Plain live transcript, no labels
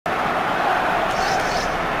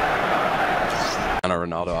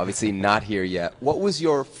Ronaldo, obviously not here yet. What was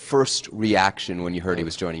your first reaction when you heard he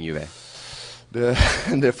was joining Juve?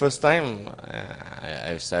 The first time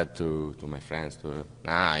I said to my friends,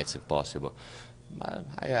 nah, it's impossible. But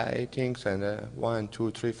I think and 1,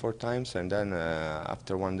 2, 3, 4 times, and then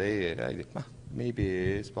after one day, I think, maybe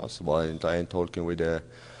it's possible. I'm talking with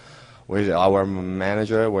our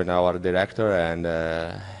manager, with our director, and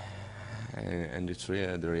it's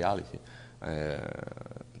the reality.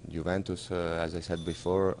 Juventus, as I said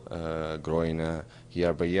before, growing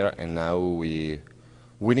year by year, and now we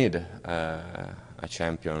need a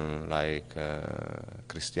champion like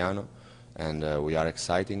Cristiano, and we are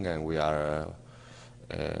exciting, and we are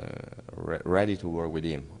ready to work with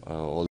him.